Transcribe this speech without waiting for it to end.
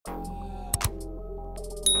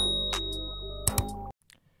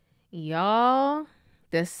Y'all,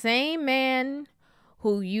 the same man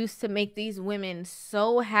who used to make these women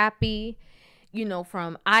so happy,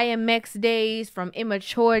 from IMX days, from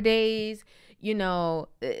immature days,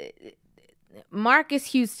 Marques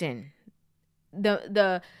Houston,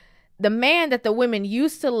 the man that the women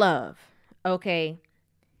used to love, okay,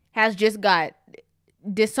 has just got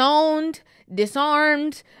disowned,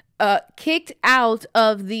 disarmed, kicked out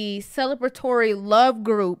of the celebratory love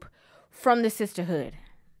group from the sisterhood.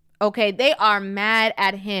 Okay, they are mad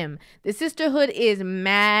at him. The sisterhood is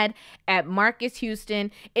mad at Marques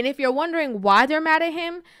Houston. And if you're wondering why they're mad at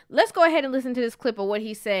him, let's go ahead and listen to this clip of what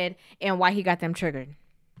he said and why he got them triggered.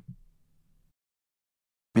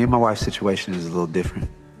 Me and my wife's situation is a little different,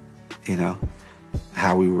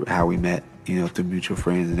 how we met, through mutual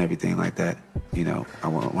friends and everything like that.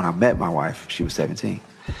 When I met my wife, she was 17.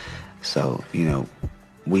 So,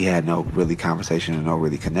 we had no really conversation and no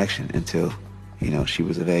really connection until she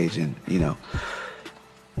was of age. And,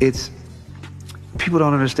 it's, people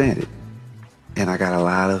don't understand it. And I got a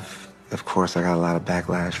lot of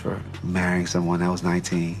backlash for marrying someone that was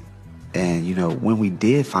 19. And, when we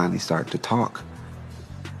did finally start to talk,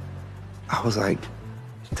 I was like,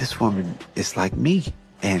 this woman is like me.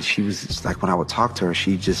 And she was just like, when I would talk to her,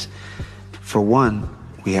 she just, for one,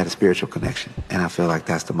 we had a spiritual connection. And I feel like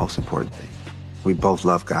that's the most important thing. We both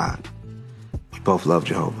love God. We both love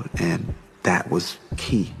Jehovah. And that was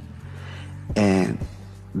key. And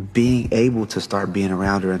being able to start being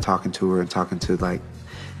around her and talking to her and talking to, like,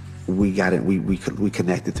 we got it. We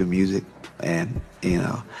connected through music, and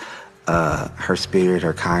her spirit,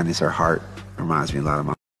 her kindness, her heart reminds me a lot of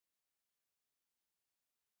my.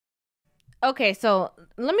 Okay, so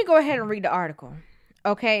let me go ahead and read the article.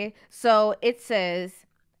 Okay, so it says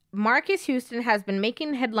Marques Houston has been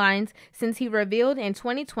making headlines since he revealed in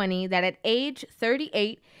 2020 that at age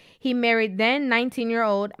 38, he married then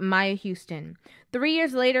 19-year-old Maya Houston. 3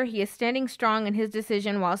 years later, he is standing strong in his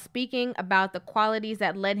decision while speaking about the qualities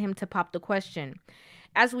that led him to pop the question.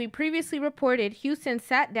 As we previously reported, Houston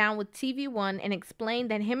sat down with TV One and explained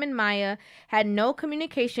that him and Maya had no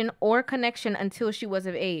communication or connection until she was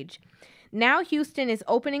of age. Now Houston is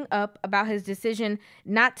opening up about his decision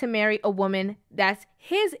not to marry a woman that's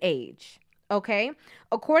his age. Okay?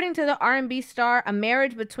 According to the R&B star, a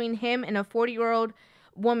marriage between him and a 40-year-old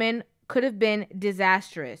woman could have been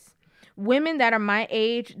disastrous. Women that are my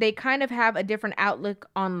age, they kind of have a different outlook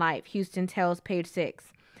on life, Houston tells Page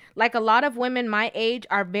Six. Like a lot of women my age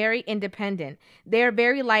are very independent. They're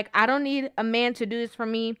very like, I don't need a man to do this for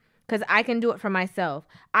me because I can do it for myself.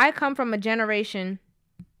 I come from a generation.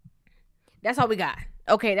 That's all we got.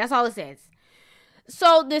 Okay, that's all it says.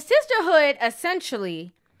 So the sisterhood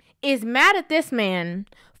essentially is mad at this man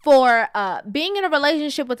for being in a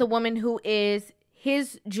relationship with a woman who is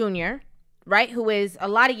his junior, right? Who is a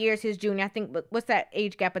lot of years his junior. I think, what's that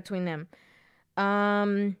age gap between them?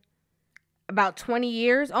 About 20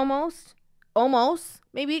 years almost,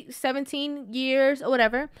 maybe 17 years or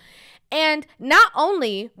whatever. And not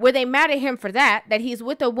only were they mad at him for that he's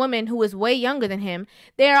with a woman who is way younger than him,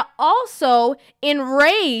 they're also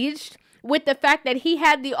enraged with the fact that he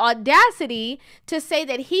had the audacity to say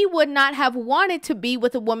that he would not have wanted to be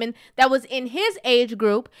with a woman that was in his age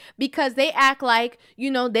group because they act like, they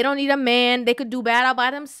don't need a man, they could do bad all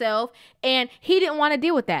by themselves, and he didn't want to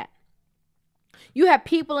deal with that. You have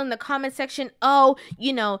people in the comment section,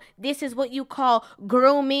 this is what you call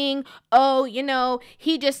grooming.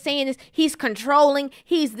 He just saying this, he's controlling,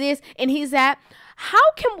 he's this and he's that.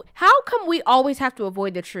 How come we always have to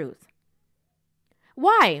avoid the truth?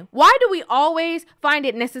 Why? Why do we always find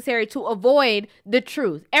it necessary to avoid the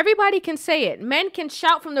truth? Everybody can say it. Men can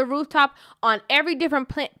shout from the rooftop on every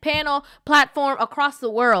different panel platform across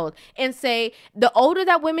the world and say the older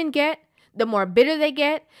that women get, the more bitter they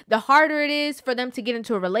get, the harder it is for them to get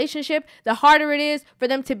into a relationship, the harder it is for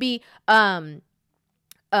them to be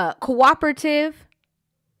cooperative.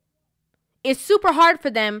 It's super hard for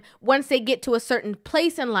them once they get to a certain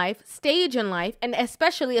place in life, stage in life, and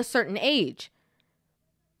especially a certain age.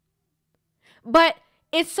 But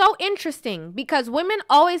it's so interesting because women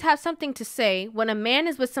always have something to say when a man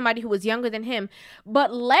is with somebody who is younger than him.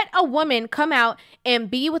 But let a woman come out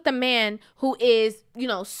and be with a man who is,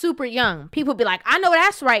 super young. People be like, I know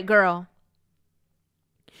that's right, girl.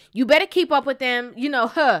 You better keep up with them.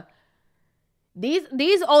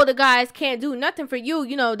 These older guys can't do nothing for you.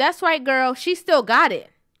 That's right, girl. She still got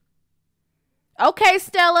it. Okay,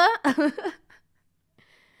 Stella. The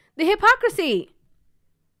hypocrisy.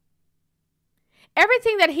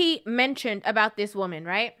 Everything that he mentioned about this woman,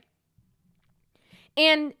 right?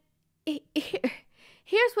 And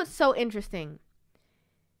here's what's so interesting.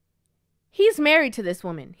 He's married to this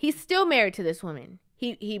woman. He's still married to this woman.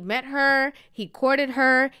 He met her, he courted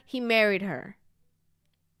her, he married her.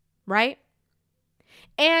 Right?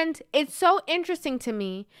 And it's so interesting to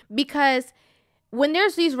me because when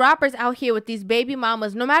there's these rappers out here with these baby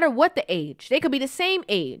mamas, no matter what the age, they could be the same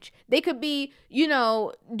age. They could be,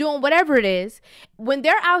 doing whatever it is. When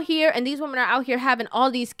they're out here and these women are out here having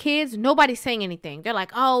all these kids, nobody's saying anything. They're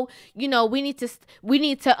like, oh, we need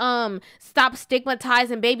to stop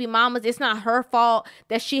stigmatizing baby mamas. It's not her fault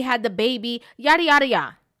that she had the baby, yada, yada,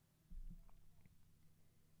 yada.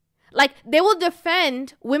 Like, they will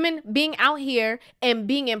defend women being out here and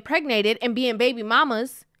being impregnated and being baby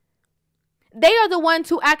mamas. They are the ones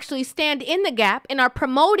who actually stand in the gap and are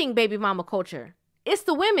promoting baby mama culture. It's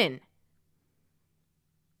the women.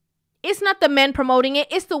 It's not the men promoting it.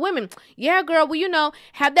 It's the women. Yeah, girl, well,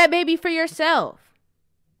 have that baby for yourself.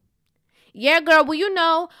 Yeah, girl,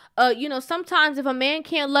 well, sometimes if a man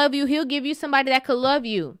can't love you, he'll give you somebody that could love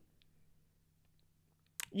you.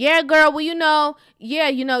 Yeah, girl, well,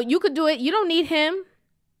 you could do it. You don't need him.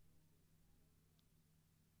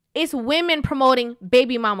 It's women promoting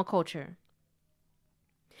baby mama culture.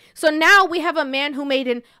 So now we have a man who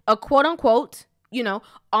made a quote unquote,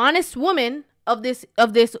 honest woman of this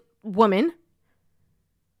woman,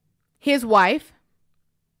 his wife.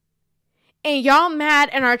 And y'all mad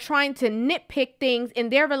and are trying to nitpick things in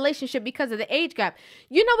their relationship because of the age gap.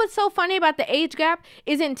 You know what's so funny about the age gap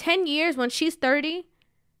is in 10 years when she's 30,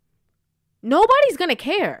 nobody's going to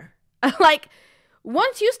care. Like,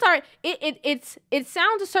 once you start, it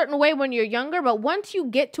sounds a certain way when you're younger, but once you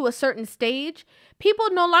get to a certain stage,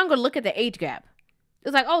 people no longer look at the age gap.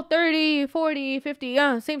 It's like, oh, 30, 40,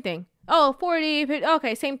 50, same thing. Oh, 40, 50,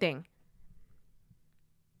 okay, same thing.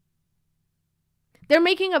 They're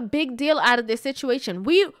making a big deal out of this situation.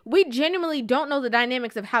 We genuinely don't know the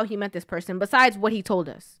dynamics of how he met this person besides what he told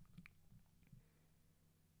us.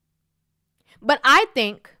 But I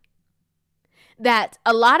think that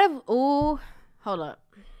a lot of, hold up.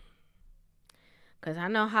 Because I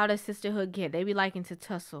know how the sisterhood get. They be liking to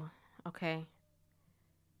tussle. Okay.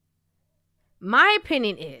 My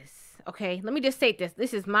opinion is, okay, let me just state this.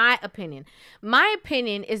 This is my opinion. My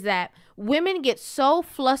opinion is that women get so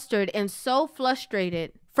flustered and so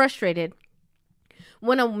frustrated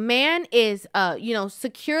when a man is,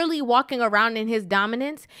 securely walking around in his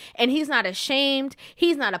dominance and he's not ashamed.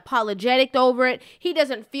 He's not apologetic over it. He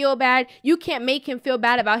doesn't feel bad. You can't make him feel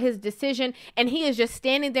bad about his decision. And he is just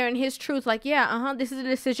standing there in his truth like, yeah, this is a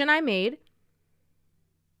decision I made.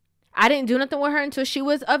 I didn't do nothing with her until she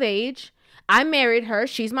was of age. I married her.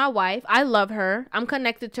 She's my wife. I love her. I'm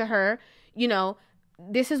connected to her.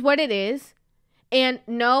 This is what it is. And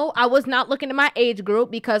no, I was not looking at my age group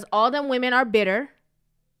because all them women are bitter.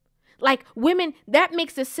 Like, women, that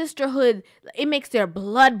makes the sisterhood, it makes their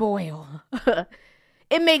blood boil.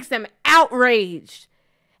 It makes them outraged.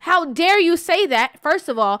 How dare you say that, first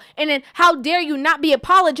of all, and then how dare you not be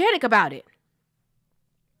apologetic about it?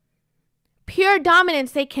 Pure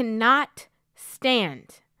dominance they cannot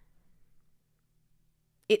stand.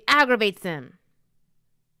 It aggravates them.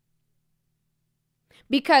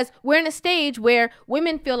 Because we're in a stage where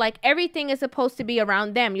women feel like everything is supposed to be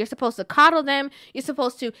around them. You're supposed to coddle them. You're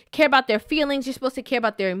supposed to care about their feelings. You're supposed to care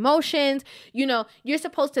about their emotions. You're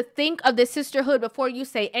supposed to think of the sisterhood before you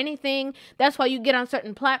say anything. That's why you get on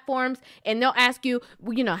certain platforms and they'll ask you,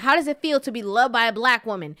 how does it feel to be loved by a black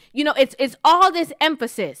woman? It's all this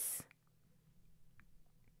emphasis.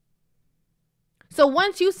 So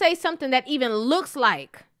once you say something that even looks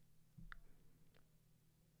like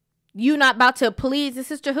you not about to please the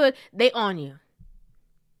sisterhood, they on you.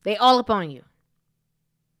 They all up on you.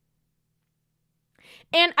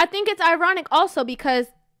 And I think it's ironic also because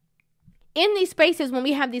in these spaces, when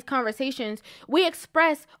we have these conversations, we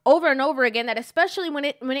express over and over again that especially when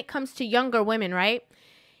it comes to younger women, right?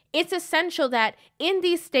 It's essential that in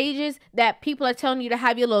these stages that people are telling you to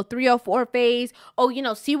have your little 304 phase,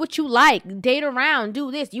 see what you like, date around,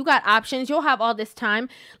 do this. You got options. You'll have all this time.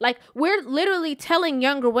 Like, we're literally telling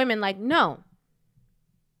younger women, like, no,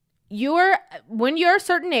 when you're a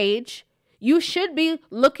certain age, you should be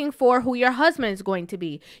looking for who your husband is going to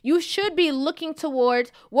be. You should be looking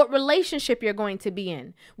towards what relationship you're going to be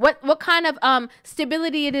in, what kind of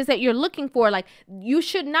stability it is that you're looking for. Like, you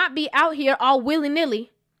should not be out here all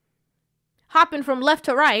willy-nilly, hopping from left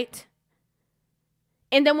to right.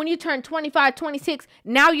 And then when you turn 25, 26,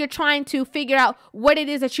 now you're trying to figure out what it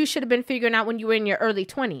is that you should have been figuring out when you were in your early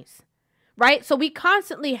 20s, right? So we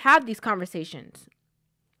constantly have these conversations.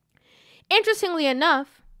 Interestingly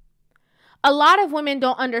enough, a lot of women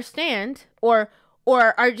don't understand or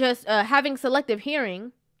are just having selective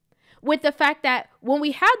hearing with the fact that when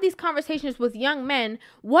we have these conversations with young men,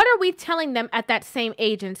 what are we telling them at that same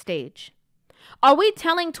age and stage? Are we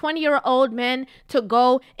telling 20-year-old men to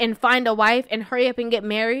go and find a wife and hurry up and get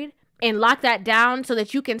married and lock that down so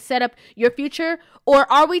that you can set up your future?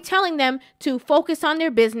 Or are we telling them to focus on their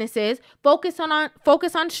businesses, focus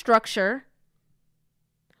on structure,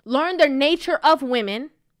 learn the nature of women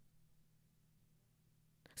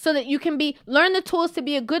so that you can learn the tools to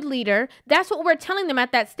be a good leader? That's what we're telling them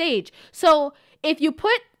at that stage. So if you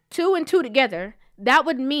put 2 and 2 together, that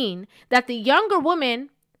would mean that the younger woman,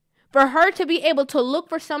 for her to be able to look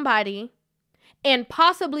for somebody and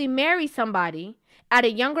possibly marry somebody at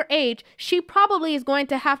a younger age, she probably is going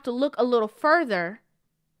to have to look a little further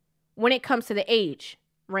when it comes to the age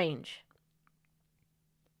range.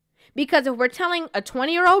 Because if we're telling a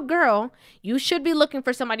 20-year-old girl, you should be looking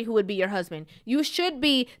for somebody who would be your husband. You should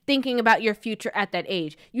be thinking about your future at that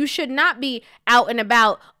age. You should not be out and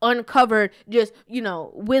about, uncovered, just,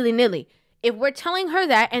 willy-nilly. If we're telling her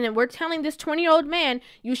that, and then we're telling this 20-year-old man,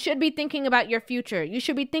 you should be thinking about your future. You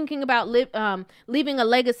should be thinking about leaving a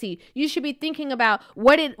legacy. You should be thinking about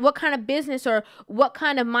what kind of business or what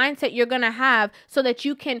kind of mindset you're going to have so that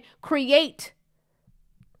you can create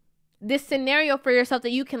this scenario for yourself, that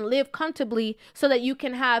you can live comfortably, so that you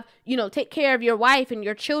can have, take care of your wife and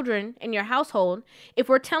your children and your household. If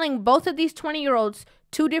we're telling both of these 20-year-olds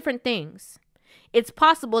 2 different things, it's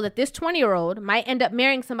possible that this 20-year-old might end up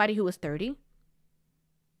marrying somebody who is 30,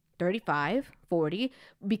 35, 40,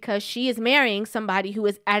 because she is marrying somebody who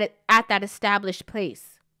is at that established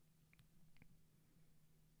place.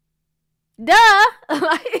 Duh!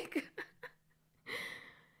 Like,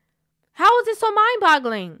 how is it so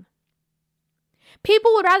mind-boggling?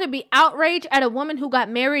 People would rather be outraged at a woman who got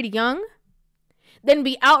married young than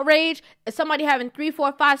be outraged at somebody having 3,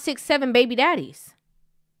 4, 5, 6, 7 baby daddies.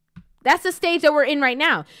 That's the stage that we're in right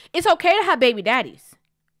now. It's okay to have baby daddies.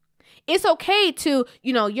 It's okay to,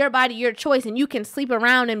 your body, your choice, and you can sleep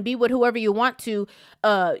around and be with whoever you want to,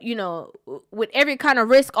 with every kind of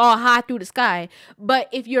risk all high through the sky. But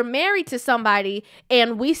if you're married to somebody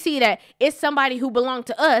and we see that it's somebody who belonged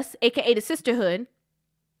to us, aka the sisterhood,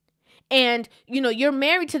 and, you're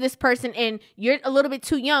married to this person and you're a little bit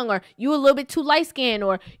too young, or you a little bit too light skinned,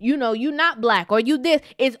 or, you not black, or you this,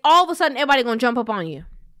 it's all of a sudden everybody going to jump up on you.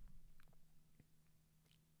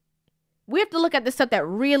 We have to look at the stuff that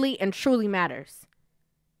really and truly matters.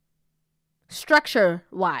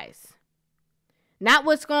 Structure-wise. Not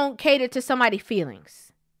what's going to cater to somebody's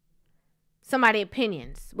feelings. Somebody's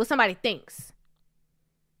opinions. What somebody thinks.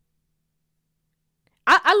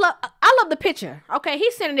 I love the picture. Okay,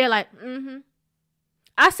 he's sitting there like,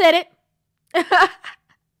 I said it.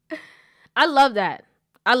 I love that.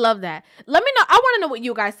 Let me know. I want to know what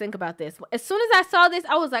you guys think about this. As soon as I saw this,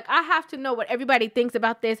 I was like, I have to know what everybody thinks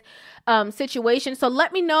about this situation. So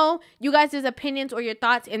let me know you guys' opinions or your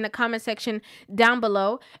thoughts in the comment section down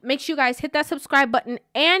below. Make sure you guys hit that subscribe button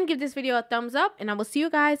and give this video a thumbs up. And I will see you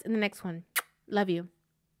guys in the next one. Love you.